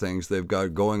other things they've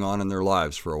got going on in their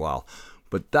lives for a while.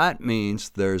 But that means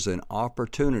there's an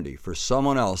opportunity for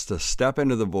someone else to step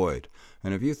into the void.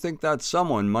 And if you think that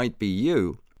someone might be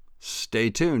you, stay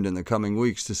tuned in the coming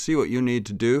weeks to see what you need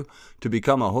to do to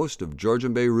become a host of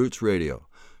Georgian Bay Roots Radio.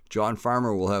 John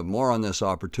Farmer will have more on this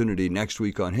opportunity next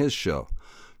week on his show.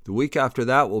 The week after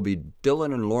that will be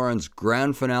Dylan and Lauren's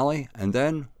grand finale, and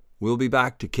then we'll be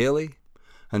back to Kaylee,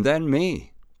 and then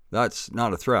me. That's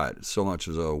not a threat so much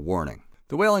as a warning.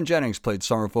 The Waylon Jennings played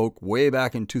Summerfolk way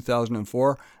back in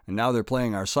 2004, and now they're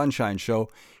playing our Sunshine Show.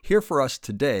 Here for us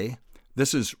today,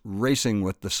 this is Racing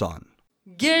with the Sun.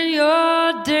 Get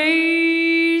your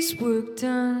day's work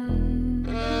done.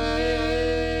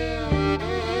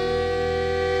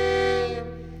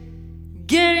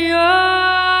 Get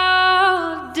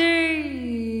your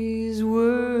day's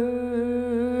work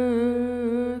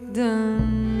done.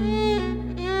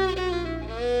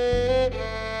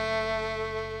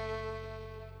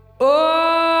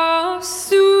 Oh,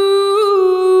 soon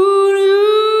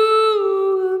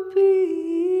you'll be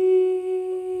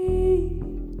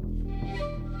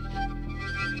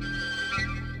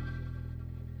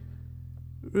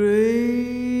racing.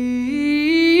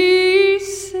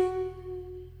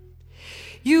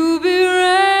 You'll be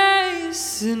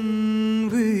racing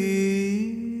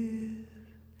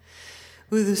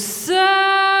with the sun.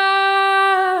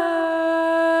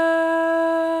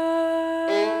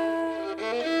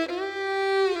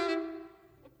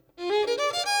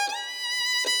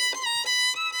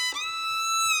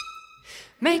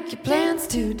 Make your plans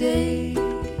today,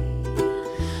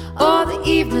 or the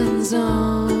evening's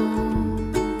on,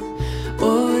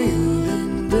 or you'll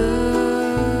end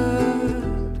up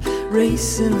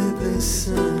racing with the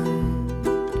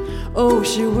sun. Oh,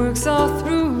 she works all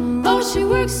through. Oh, she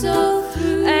works all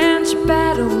through. And she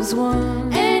battles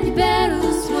one. And he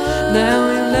battles one. Now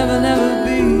you'll never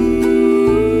be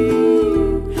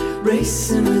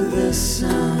racing with the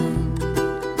sun.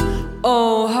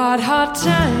 Oh, hot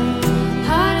time.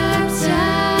 Hot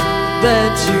time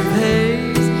that you've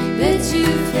hazed. That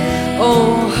you've hazed.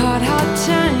 Oh, hot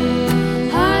time.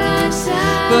 Hot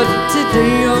time. But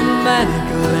today you're manic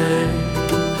late.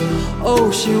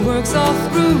 Oh, she works all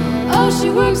through. Oh, she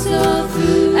works all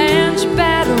through. And she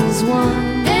battles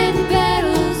one. And he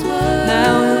battles one.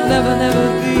 Now you'll never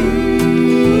be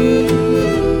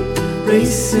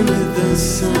racing with the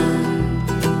sun.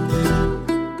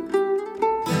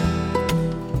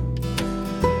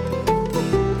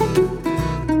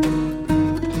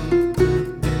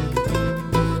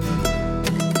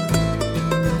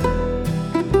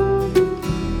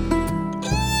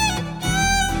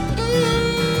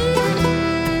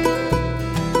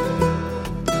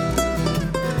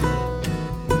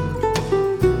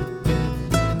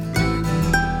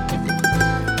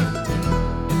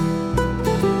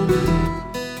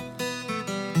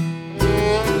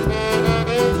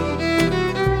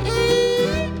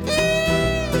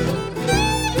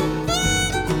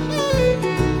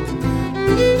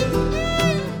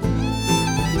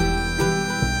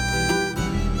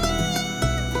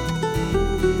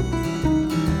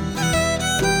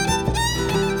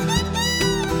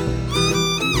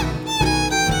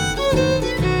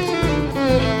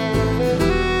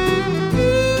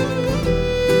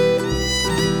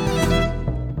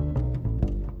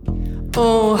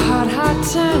 Oh, hot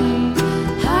time.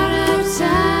 Hot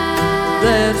time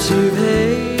that you've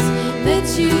hazed. That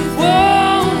you've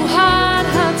whoa, hot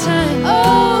time. Oh,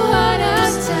 hot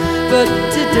time. But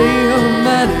today you're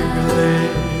manic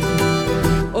late.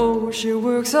 Oh, she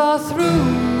works all through.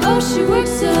 Oh, she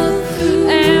works all through.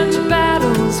 And she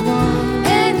battles one.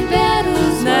 And he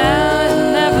battles one.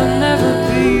 Now it'll never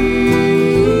be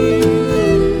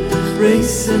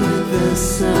racing with the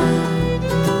sun.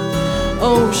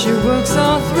 Oh, she works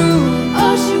all through.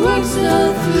 Oh, she works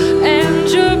all through. And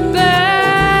your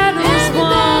battles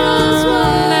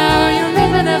won. Now you'll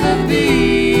never be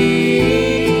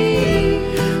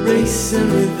racing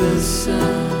with the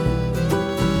sun.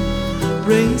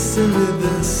 Racing with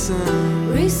the sun.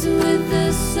 Racing with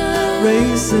the sun.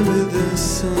 Racing with the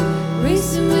sun.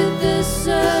 Racing with the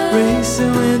sun.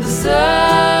 Racing with the sun.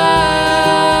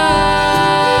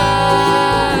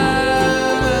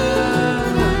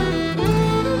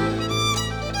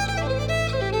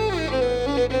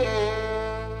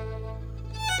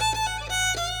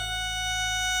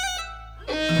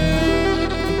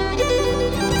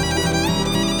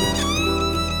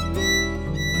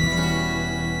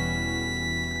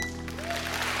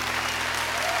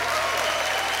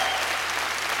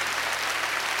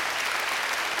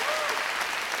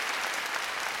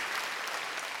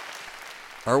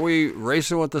 Are we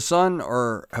racing with the sun,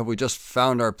 or have we just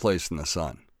found our place in the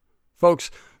sun?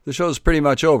 Folks, the show's pretty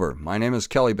much over. My name is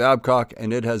Kelly Babcock,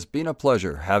 and it has been a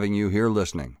pleasure having you here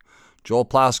listening. Joel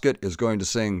Plaskett is going to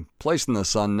sing Place in the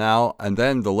Sun now, and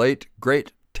then the late,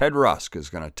 great Ted Rusk is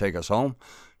going to take us home.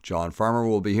 John Farmer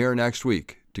will be here next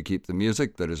week to keep the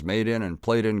music that is made in and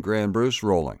played in Grand Bruce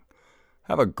rolling.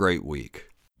 Have a great week.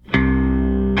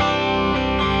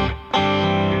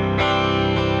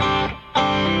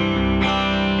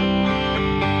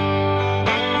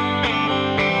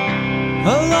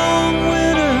 Along with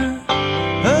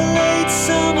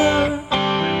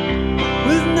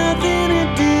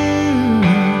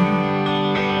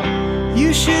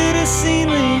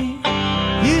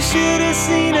should have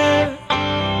seen her,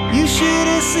 you should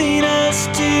have seen us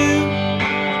too.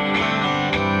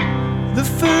 The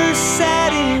first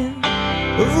sighting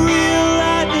of real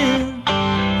lightning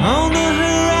on the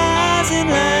horizon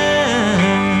line.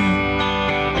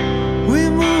 We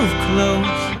moved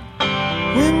close,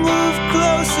 we moved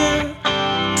closer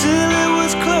till it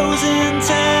was closing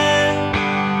time.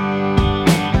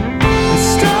 It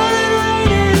started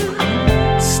raining,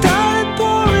 started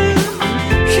pouring.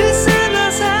 She said,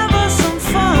 let's have us some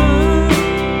fun.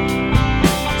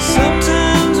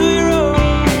 Sometimes we roll,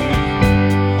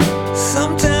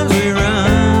 sometimes we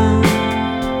run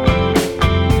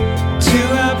to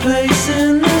our place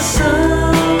in the sun.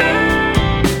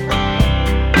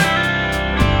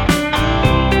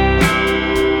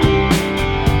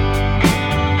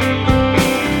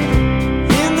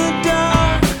 In the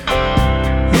dark,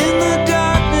 in the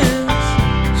darkness,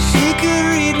 she could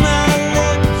read my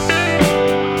lips.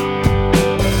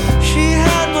 She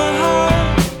had my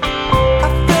heart, I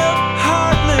felt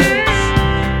heartless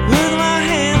with my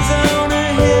hands on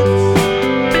her hips.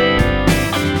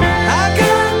 I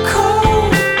got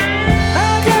cold,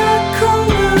 I got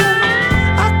colder,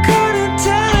 I couldn't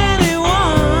tell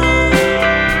anyone.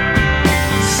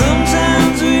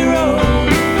 Sometimes we roll,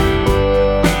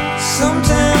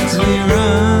 sometimes we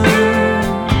run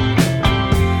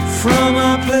from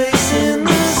our place in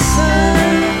the sun.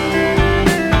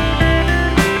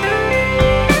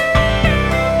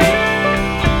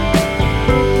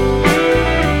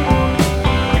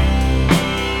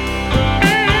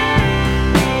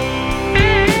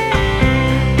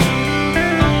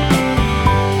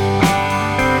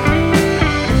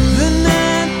 The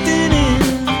night thinning,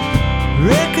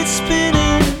 record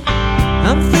spinning.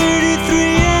 I'm 33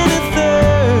 and a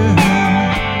third.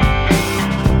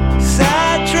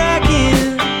 Sidetracking,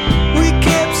 we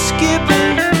kept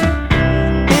skipping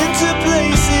into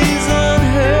places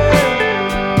unheard.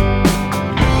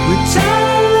 We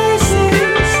tied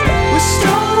laces, we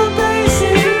stole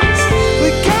bases, we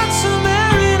got some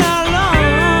air in our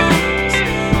lungs,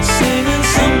 singing.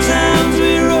 Sometimes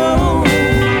we roll,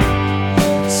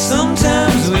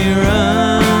 sometimes we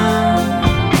run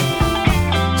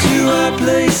to our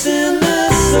place in the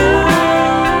sun.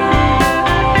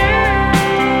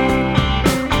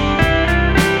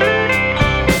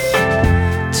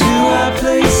 To our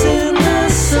place in the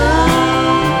sun.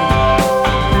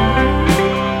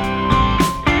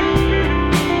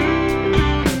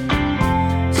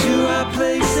 To our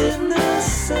place in the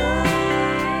sun.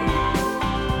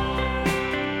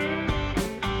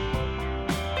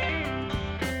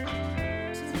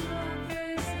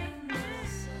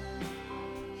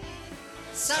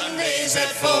 Sundays at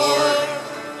 4.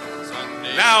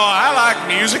 Now, I like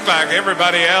music like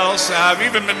everybody else. I've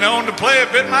even been known to play a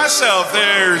bit myself.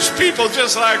 There's people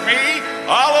just like me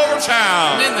all over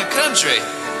town. And in the country.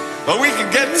 But we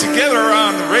can get together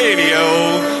on the radio,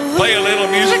 play a little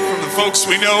music from the folks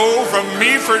we know, from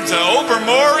Meaford to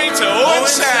Obermory to Owen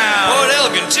Sound. Port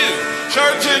Elgin, too.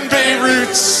 Georgian Bay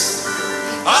Roots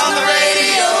on the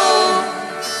radio,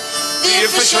 the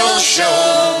official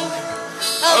show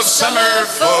of summer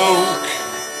folk,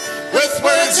 with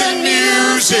words and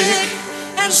music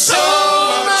and so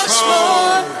much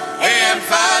more. AM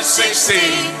 560,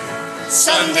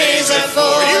 Sundays at 4.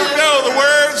 You know the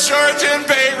words, Georgian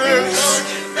Bay Roots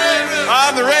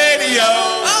on the radio,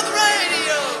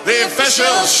 the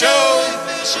official show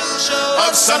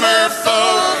of summer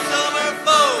folk,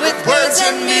 with words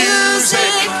and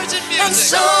music and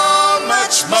so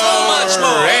much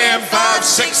more. AM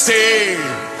 560,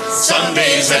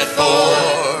 Sundays at 4.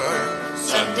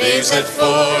 Sundays at 4.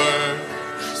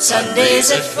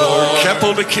 Sundays at 4.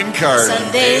 Keppel to Kincard.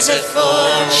 Sundays at 4.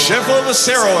 Sheffield to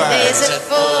Sarawak. Sundays at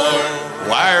 4.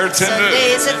 Wyerton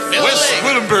to West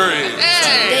Woodbury.